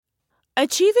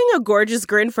Achieving a gorgeous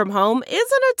grin from home isn't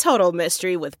a total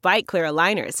mystery with Bite Clear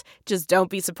aligners. Just don't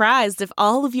be surprised if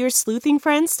all of your sleuthing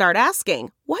friends start asking,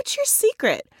 "What's your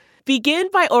secret?" Begin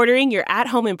by ordering your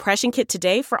at-home impression kit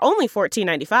today for only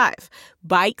 $14.95.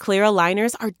 Bite Clear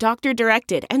aligners are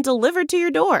doctor-directed and delivered to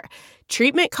your door.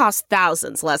 Treatment costs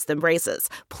thousands less than braces.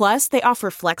 Plus, they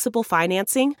offer flexible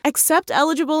financing, accept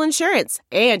eligible insurance,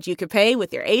 and you can pay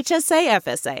with your HSA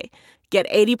FSA. Get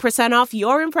 80% off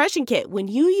your impression kit when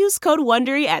you use code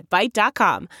WONDERY at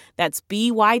Byte.com. That's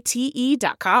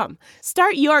BYTE.com.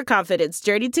 Start your confidence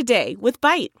journey today with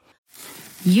Byte.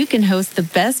 You can host the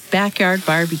best backyard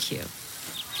barbecue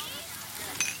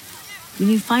when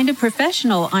you find a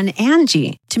professional on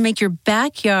Angie to make your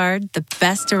backyard the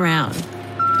best around.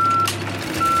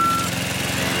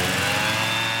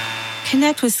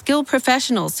 Connect with skilled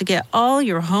professionals to get all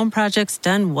your home projects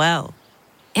done well.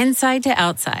 Inside to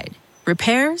outside,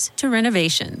 repairs to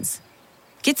renovations.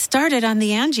 Get started on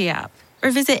the Angie app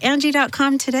or visit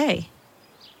Angie.com today.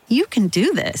 You can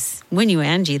do this when you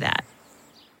Angie that.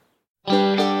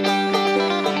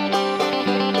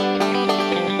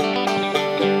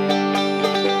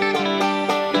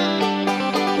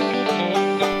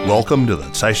 Welcome to the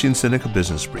Caixin-Sinica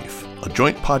Business Brief, a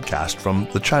joint podcast from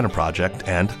the China Project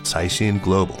and Caixin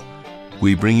Global.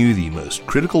 We bring you the most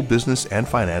critical business and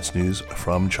finance news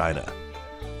from China.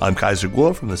 I'm Kaiser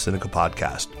Guo from the Sinica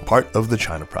Podcast, part of the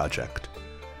China Project.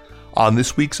 On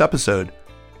this week's episode,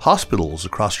 hospitals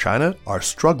across China are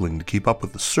struggling to keep up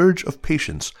with the surge of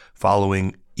patients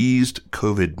following eased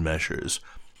COVID measures,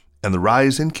 and the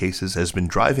rise in cases has been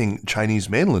driving Chinese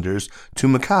mainlanders to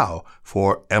Macau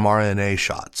for mRNA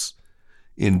shots.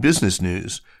 In business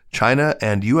news, China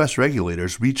and U.S.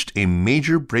 regulators reached a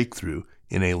major breakthrough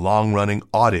in a long-running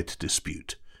audit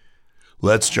dispute.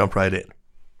 Let's jump right in.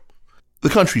 The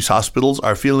country's hospitals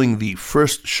are feeling the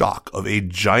first shock of a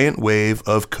giant wave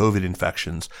of COVID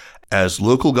infections as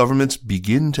local governments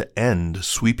begin to end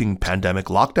sweeping pandemic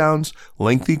lockdowns,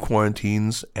 lengthy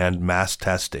quarantines, and mass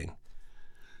testing.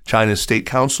 China's State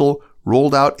Council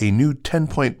rolled out a new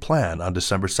 10-point plan on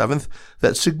December 7th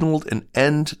that signaled an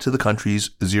end to the country's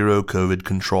zero COVID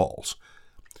controls.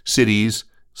 Cities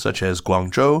such as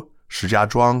Guangzhou,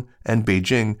 Shijiazhuang, and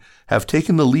Beijing have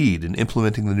taken the lead in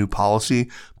implementing the new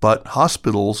policy, but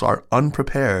hospitals are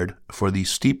unprepared for the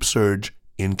steep surge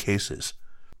in cases.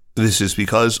 This is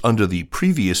because under the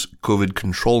previous COVID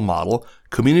control model,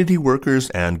 community workers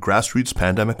and grassroots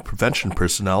pandemic prevention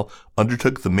personnel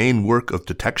undertook the main work of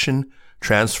detection,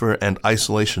 transfer, and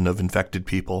isolation of infected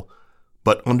people.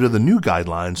 But under the new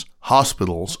guidelines,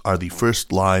 hospitals are the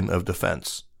first line of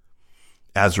defense.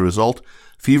 As a result,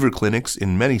 fever clinics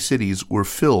in many cities were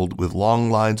filled with long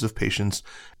lines of patients,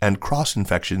 and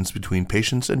cross-infections between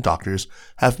patients and doctors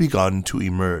have begun to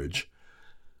emerge.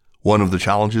 One of the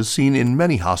challenges seen in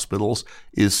many hospitals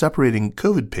is separating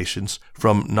COVID patients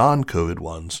from non-COVID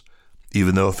ones.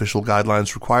 Even though official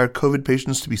guidelines require COVID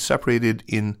patients to be separated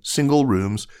in single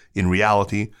rooms, in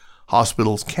reality,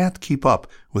 hospitals can't keep up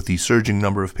with the surging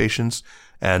number of patients,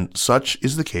 and such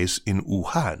is the case in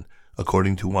Wuhan,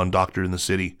 according to one doctor in the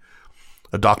city.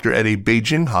 A doctor at a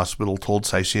Beijing hospital told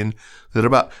Caixin that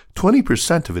about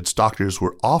 20% of its doctors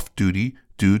were off duty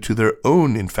due to their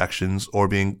own infections or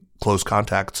being close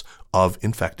contacts of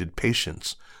infected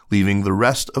patients, leaving the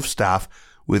rest of staff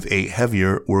with a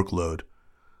heavier workload.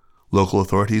 Local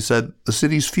authorities said the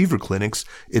city's fever clinics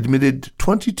admitted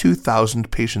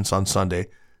 22,000 patients on Sunday,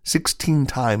 16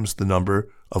 times the number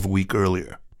of a week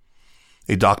earlier.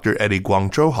 A doctor at a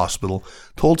Guangzhou hospital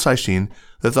told Caixin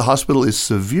that the hospital is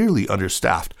severely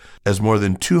understaffed as more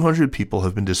than 200 people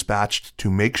have been dispatched to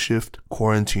makeshift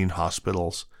quarantine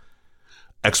hospitals.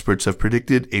 Experts have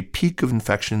predicted a peak of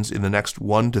infections in the next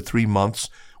 1 to 3 months,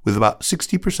 with about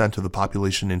 60% of the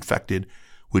population infected,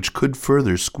 which could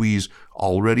further squeeze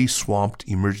already swamped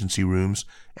emergency rooms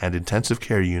and intensive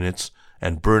care units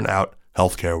and burn out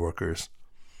healthcare workers.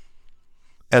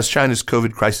 As China's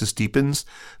COVID crisis deepens,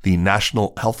 the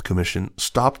National Health Commission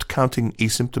stopped counting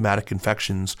asymptomatic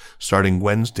infections starting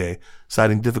Wednesday,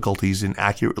 citing difficulties in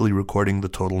accurately recording the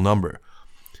total number.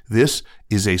 This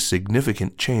is a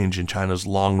significant change in China's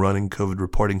long-running COVID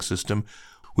reporting system,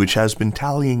 which has been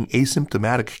tallying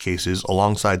asymptomatic cases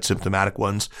alongside symptomatic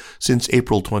ones since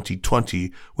April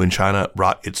 2020, when China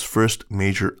brought its first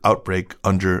major outbreak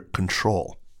under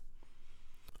control.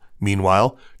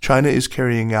 Meanwhile, China is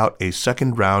carrying out a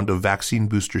second round of vaccine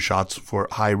booster shots for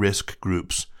high-risk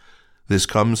groups. This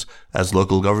comes as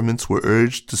local governments were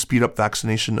urged to speed up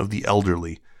vaccination of the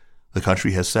elderly. The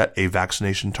country has set a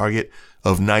vaccination target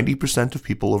of 90% of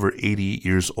people over 80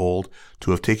 years old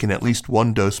to have taken at least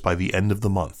one dose by the end of the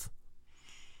month.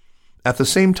 At the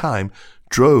same time,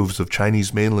 droves of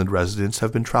Chinese mainland residents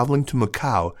have been traveling to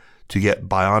Macau to get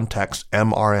BioNTech's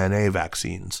mRNA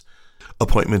vaccines.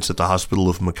 Appointments at the Hospital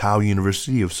of Macau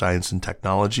University of Science and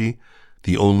Technology,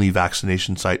 the only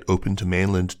vaccination site open to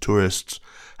mainland tourists,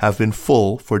 have been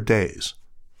full for days.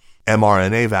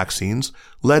 mRNA vaccines,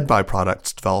 led by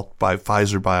products developed by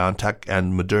Pfizer-BioNTech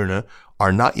and Moderna,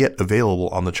 are not yet available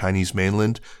on the Chinese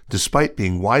mainland despite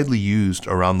being widely used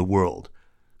around the world.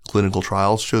 Clinical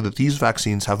trials show that these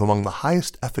vaccines have among the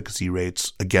highest efficacy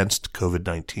rates against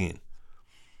COVID-19.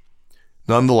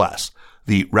 Nonetheless,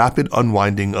 the rapid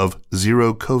unwinding of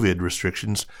zero-COVID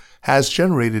restrictions has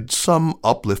generated some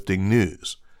uplifting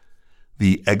news.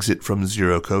 The exit from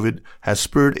zero-COVID has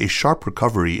spurred a sharp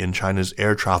recovery in China's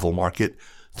air travel market,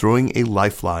 throwing a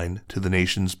lifeline to the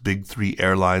nation's big three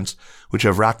airlines, which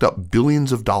have racked up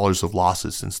billions of dollars of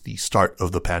losses since the start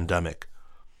of the pandemic.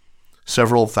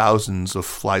 Several thousands of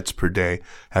flights per day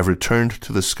have returned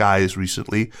to the skies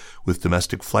recently, with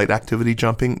domestic flight activity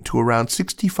jumping to around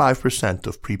 65%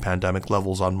 of pre-pandemic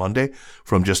levels on Monday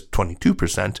from just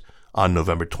 22% on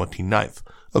November 29th,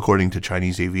 according to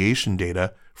Chinese aviation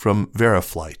data from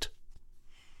Veriflight.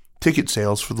 Ticket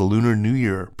sales for the Lunar New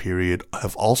Year period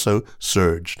have also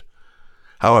surged.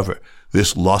 However,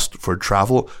 this lust for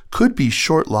travel could be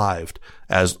short-lived,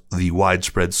 as the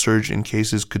widespread surge in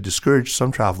cases could discourage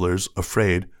some travelers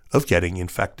afraid of getting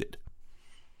infected.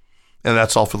 And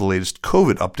that's all for the latest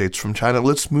COVID updates from China.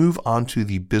 Let's move on to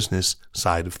the business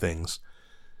side of things.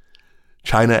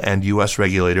 China and U.S.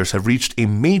 regulators have reached a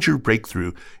major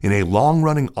breakthrough in a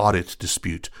long-running audit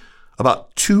dispute.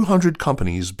 About 200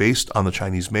 companies based on the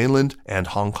Chinese mainland and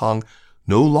Hong Kong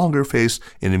no longer face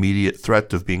an immediate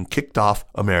threat of being kicked off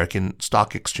American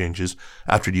stock exchanges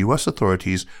after U.S.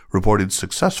 authorities reported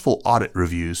successful audit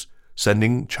reviews,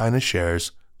 sending China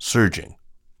shares surging.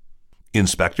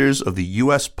 Inspectors of the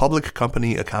U.S. Public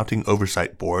Company Accounting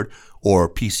Oversight Board, or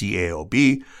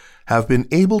PCAOB, have been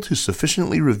able to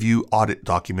sufficiently review audit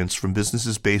documents from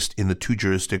businesses based in the two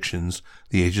jurisdictions,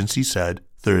 the agency said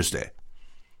Thursday.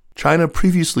 China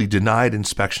previously denied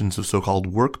inspections of so-called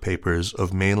work papers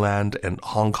of mainland and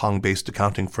Hong Kong-based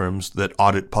accounting firms that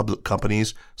audit public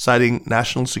companies, citing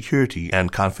national security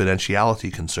and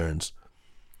confidentiality concerns.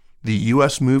 The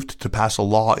U.S. moved to pass a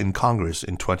law in Congress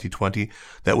in 2020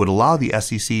 that would allow the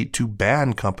SEC to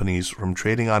ban companies from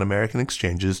trading on American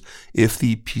exchanges if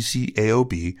the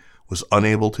PCAOB was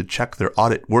unable to check their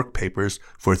audit work papers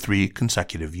for 3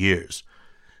 consecutive years.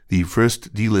 The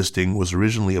first delisting was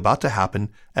originally about to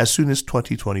happen as soon as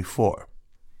 2024.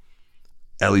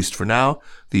 At least for now,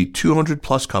 the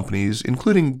 200-plus companies,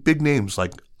 including big names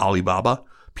like Alibaba,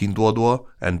 Pinduoduo,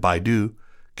 and Baidu,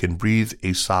 can breathe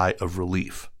a sigh of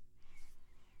relief.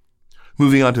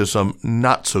 Moving on to some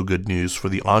not-so-good news for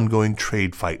the ongoing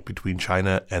trade fight between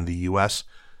China and the U.S.,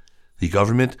 the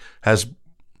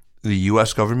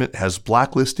U.S. government has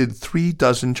blacklisted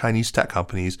 36 Chinese tech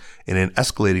companies in an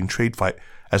escalating trade fight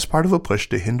as part of a push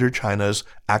to hinder China's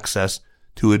access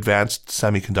to advanced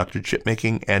semiconductor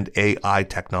chipmaking and AI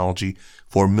technology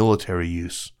for military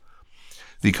use.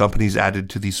 The companies added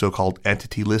to the so-called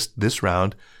entity list this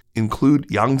round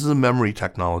include Yangtze Memory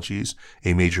Technologies,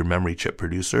 a major memory chip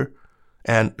producer,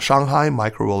 and Shanghai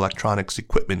Microelectronics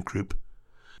Equipment Group.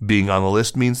 Being on the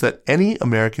list means that any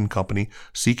American company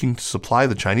seeking to supply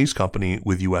the Chinese company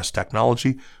with U.S.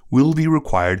 technology will be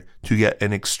required to get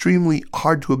an extremely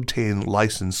hard-to-obtain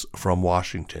license from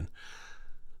Washington.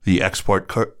 The export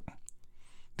curbs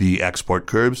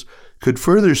could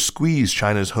further squeeze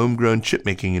China's homegrown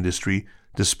chip-making industry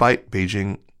despite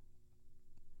the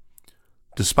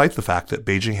fact that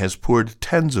Beijing has poured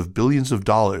tens of billions of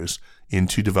dollars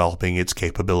into developing its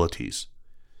capabilities.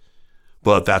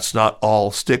 But that's not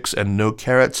all sticks and no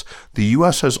carrots. The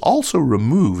U.S. has also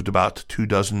removed about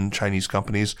 24 Chinese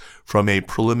companies from a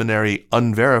preliminary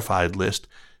unverified list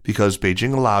because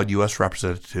Beijing allowed U.S.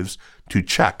 representatives to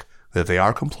check that they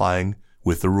are complying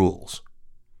with the rules.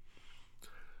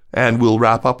 And we'll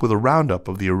wrap up with a roundup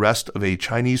of the arrest of a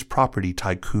Chinese property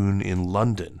tycoon in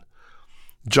London.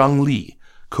 Zhang Li,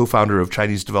 co-founder of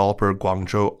Chinese developer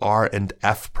Guangzhou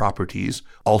R&F Properties,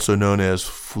 also known as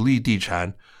Fuli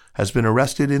Dichan, has been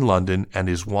arrested in London and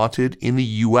is wanted in the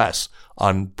U.S.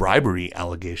 on bribery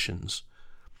allegations.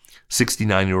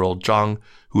 69-year-old Zhang,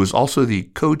 who is also the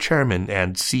co-chairman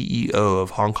and CEO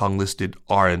of Hong Kong-listed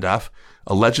R&F,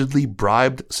 allegedly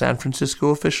bribed San Francisco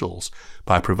officials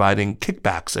by providing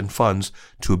kickbacks and funds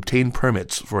to obtain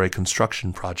permits for a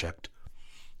construction project.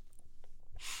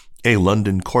 A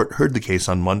London court heard the case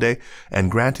on Monday and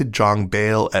granted Zhang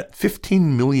bail at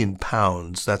 £15 million,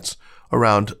 that's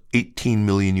around $18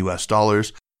 million US.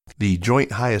 the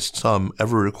joint highest sum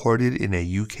ever recorded in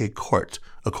a UK court,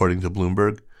 according to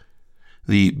Bloomberg.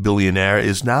 The billionaire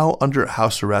is now under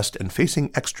house arrest and facing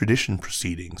extradition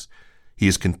proceedings. He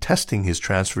is contesting his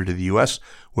transfer to the U.S.,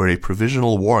 where a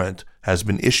provisional warrant has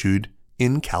been issued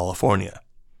in California.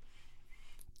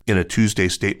 In a Tuesday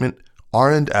statement,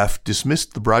 R&F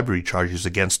dismissed the bribery charges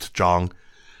against Zhang.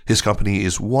 His company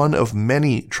is one of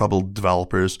many troubled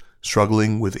developers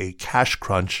struggling with a cash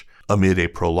crunch amid a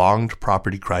prolonged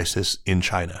property crisis in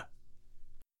China.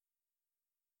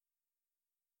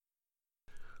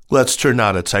 Let's turn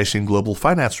now to Caixin Global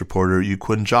Finance reporter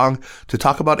Yuqun Zhang to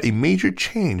talk about a major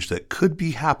change that could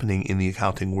be happening in the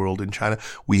accounting world in China.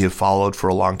 We have followed for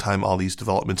a long time all these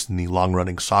developments in the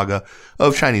long-running saga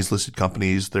of Chinese listed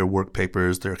companies, their work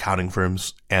papers, their accounting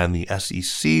firms, and the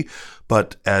SEC.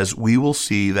 But as we will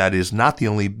see, that is not the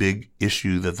only big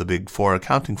issue that the big four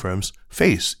accounting firms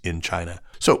face in China.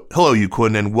 So, hello,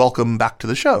 Yuqun, and welcome back to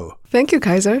the show. Thank you,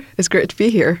 Kaiser. It's great to be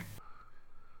here.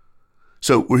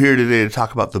 So we're here today to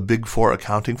talk about the big four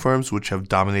accounting firms, which have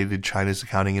dominated China's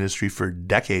accounting industry for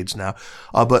decades now.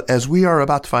 But as we are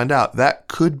about to find out, that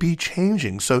could be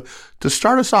changing. So to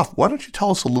start us off, why don't you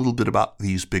tell us a little bit about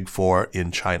these big four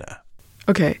in China?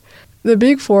 Okay. The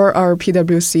big four are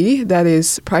PwC, that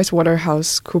is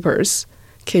PricewaterhouseCoopers,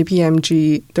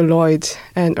 KPMG, Deloitte,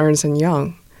 and Ernst &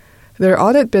 Young. Their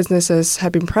audit businesses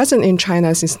have been present in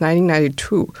China since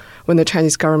 1992, when the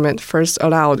Chinese government first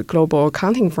allowed global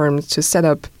accounting firms to set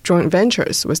up joint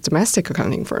ventures with domestic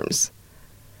accounting firms.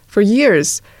 For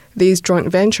years, these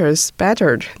joint ventures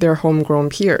bettered their homegrown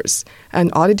peers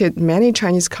and audited many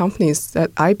Chinese companies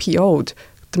that IPO'd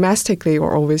domestically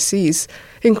or overseas,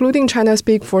 including China's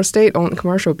big four state-owned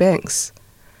commercial banks.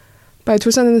 By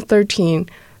 2013,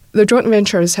 the joint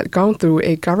ventures had gone through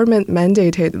a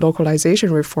government-mandated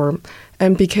localization reform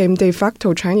and became de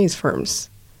facto Chinese firms.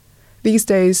 These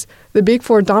days, the Big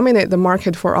Four dominate the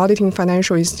market for auditing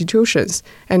financial institutions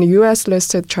and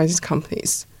U.S.-listed Chinese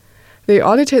companies. They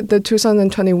audited the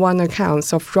 2021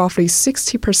 accounts of roughly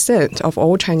 60% of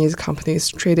all Chinese companies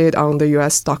traded on the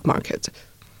U.S. stock market.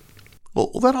 Well,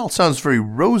 that all sounds very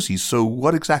rosy, so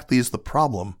what exactly is the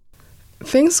problem?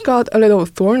 Things got a little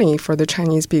thorny for the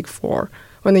Chinese Big Four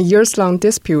when a years-long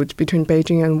dispute between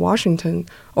Beijing and Washington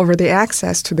over the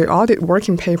access to the audit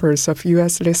working papers of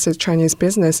U.S.-listed Chinese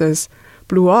businesses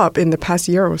blew up in the past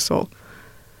year or so.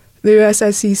 The U.S.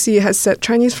 SEC has said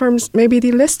Chinese firms may be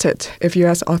delisted if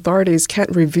U.S. authorities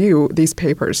can't review these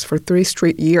papers for 3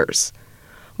 straight years,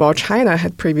 while China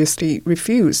had previously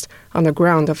refused on the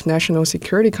ground of national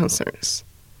security concerns.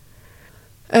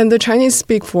 And the Chinese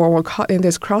Big Four were caught in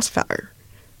this crossfire.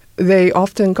 They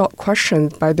often got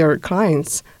questioned by their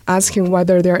clients, asking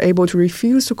whether they're able to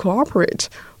refuse to cooperate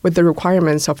with the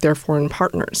requirements of their foreign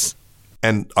partners.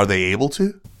 And are they able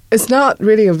to? It's not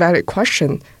really a valid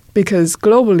question, because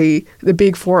globally, the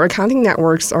Big Four accounting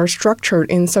networks are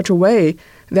structured in such a way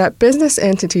that business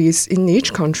entities in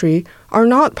each country are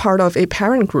not part of a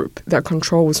parent group that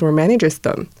controls or manages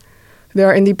them. They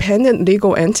are independent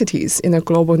legal entities in a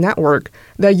global network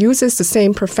that uses the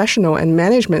same professional and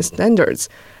management standards,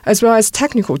 as well as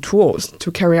technical tools to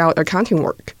carry out accounting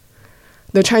work.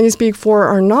 The Chinese Big Four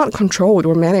are not controlled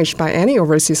or managed by any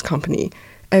overseas company,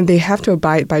 and they have to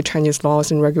abide by Chinese laws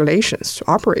and regulations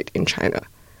to operate in China.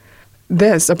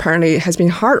 This apparently has been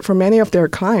hard for many of their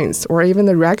clients or even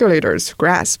the regulators to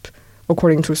grasp,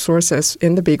 according to sources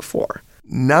in the Big Four.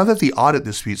 Now that the audit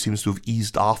dispute seems to have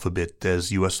eased off a bit,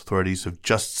 as U.S. authorities have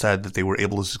just said that they were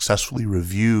able to successfully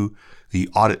review the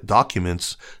audit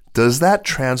documents, does that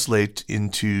translate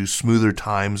into smoother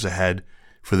times ahead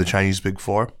for the Chinese Big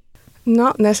Four?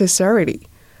 Not necessarily.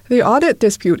 The audit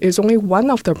dispute is only one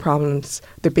of the problems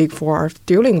the Big Four are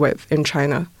dealing with in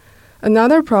China.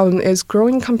 Another problem is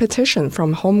growing competition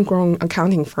from homegrown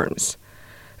accounting firms.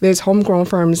 These homegrown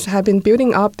firms have been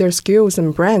building up their skills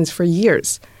and brands for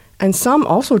years, and some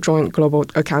also joined global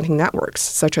accounting networks,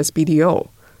 such as BDO.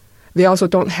 They also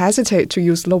don't hesitate to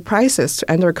use low prices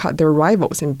to undercut their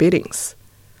rivals in biddings.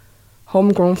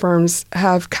 Homegrown firms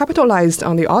have capitalized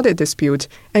on the audit dispute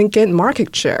and gained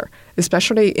market share,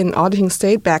 especially in auditing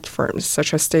state-backed firms,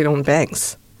 such as state-owned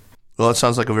banks. Well, that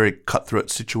sounds like a very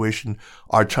cutthroat situation.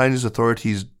 Are Chinese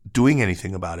authorities doing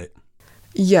anything about it?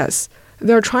 Yes,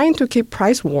 they're trying to keep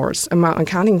price wars among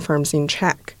accounting firms in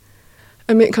check.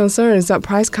 Amid concerns that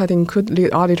price cutting could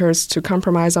lead auditors to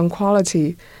compromise on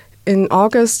quality, in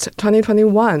August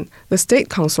 2021, the State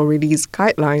Council released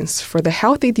guidelines for the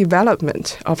healthy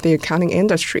development of the accounting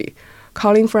industry,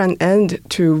 calling for an end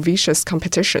to vicious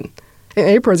competition. In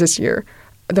April this year,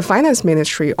 the Finance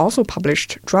Ministry also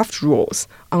published draft rules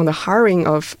on the hiring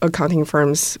of accounting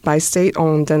firms by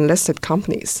state-owned and listed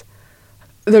companies.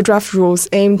 The draft rules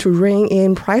aim to rein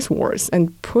in price wars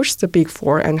and push the Big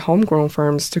Four and homegrown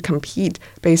firms to compete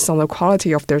based on the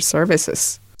quality of their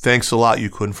services. Thanks a lot,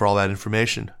 Yukun, for all that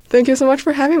information. Thank you so much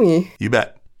for having me. You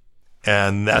bet.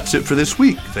 And that's it for this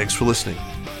week. Thanks for listening.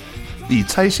 The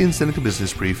Caixin-Sinica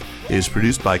Business Brief is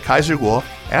produced by Kaiser Kuo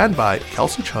and by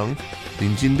Kelsey Chung,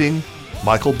 Lin Jinding,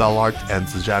 Michael Bellart, and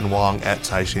Zizhan Wang at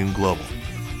Caixin Global.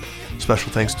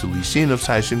 Special thanks to Li Xin of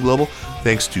Caixin Global.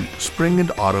 Thanks to Spring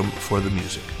and Autumn for the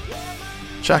music.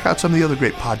 Check out some of the other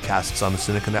great podcasts on the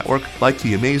Sinica Network, like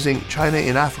the amazing China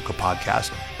in Africa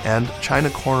podcast and China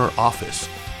Corner Office.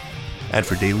 And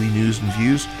for daily news and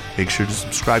views, make sure to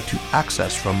subscribe to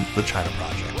Access from the China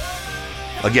Project.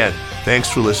 Again, thanks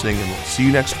for listening, and we'll see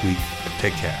you next week.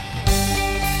 Take care.